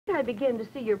I begin to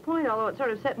see your point, although it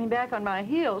sort of set me back on my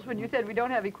heels when you said we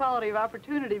don't have equality of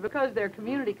opportunity because they're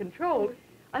community controlled.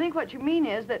 I think what you mean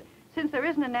is that since there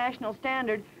isn't a national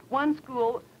standard, one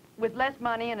school with less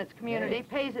money in its community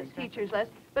pays its teachers less.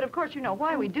 But of course, you know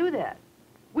why we do that.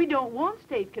 We don't want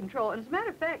state control. And as a matter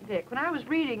of fact, Dick, when I was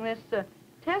reading this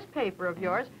test paper of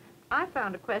yours, I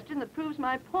found a question that proves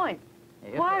my point.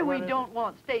 Why we don't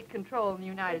want state control in the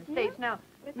United States. Now,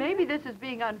 maybe this is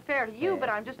being unfair to you, but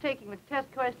I'm just taking the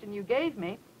test question you gave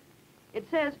me. It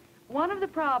says, one of the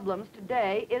problems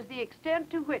today is the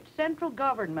extent to which central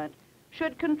government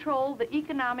should control the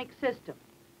economic system.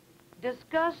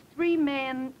 Discuss three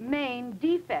main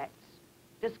defects.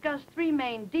 Discuss three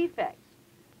main defects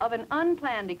of an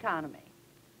unplanned economy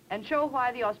and show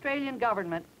why the Australian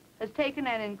government has taken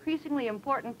an increasingly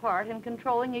important part in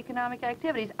controlling economic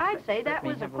activities. I'd say that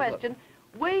was a question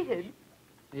weighted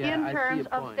in terms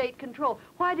of state control.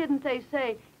 Why didn't they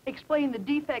say, explain the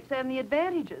defects and the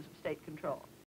advantages of state control?